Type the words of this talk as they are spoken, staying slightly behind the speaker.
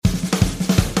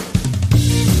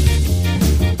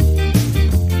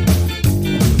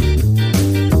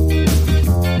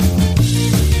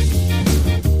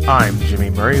I'm Jimmy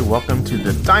Murray. Welcome to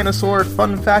the Dinosaur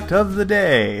Fun Fact of the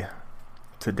Day.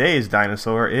 Today's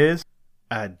dinosaur is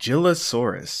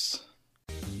Agilisaurus.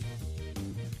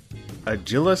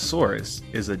 Agilisaurus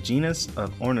is a genus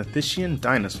of ornithischian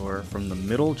dinosaur from the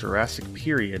Middle Jurassic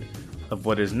period of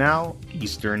what is now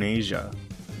Eastern Asia.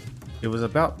 It was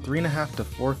about 3.5 to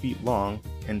 4 feet long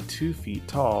and 2 feet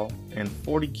tall and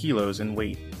 40 kilos in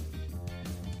weight.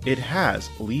 It has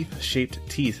leaf-shaped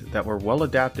teeth that were well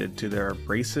adapted to their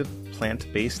abrasive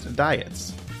plant-based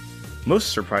diets.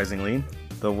 Most surprisingly,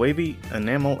 the wavy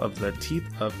enamel of the teeth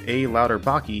of A.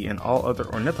 louderbachii and all other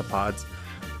ornithopods,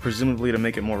 presumably to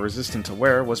make it more resistant to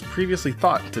wear, was previously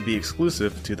thought to be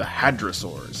exclusive to the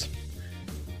hadrosaurs.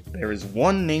 There is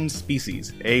one named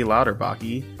species, A.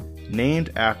 louderbachii,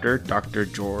 named after Dr.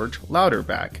 George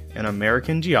Louderback, an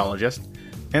American geologist,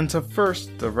 and to first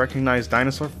the recognized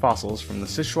dinosaur fossils from the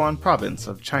Sichuan province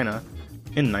of China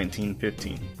in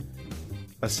 1915.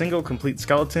 A single complete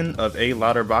skeleton of A.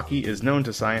 louderbachii is known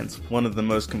to science, one of the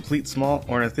most complete small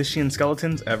ornithischian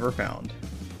skeletons ever found.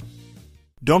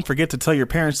 Don't forget to tell your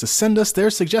parents to send us their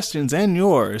suggestions and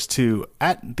yours to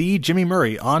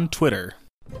 @TheJimmyMurray on Twitter.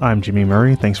 I'm Jimmy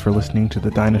Murray. Thanks for listening to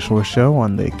The Dinosaur Show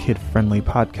on the Kid-Friendly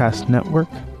Podcast Network.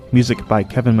 Music by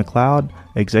Kevin MacLeod.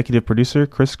 Executive producer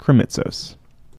Chris Kremitzos.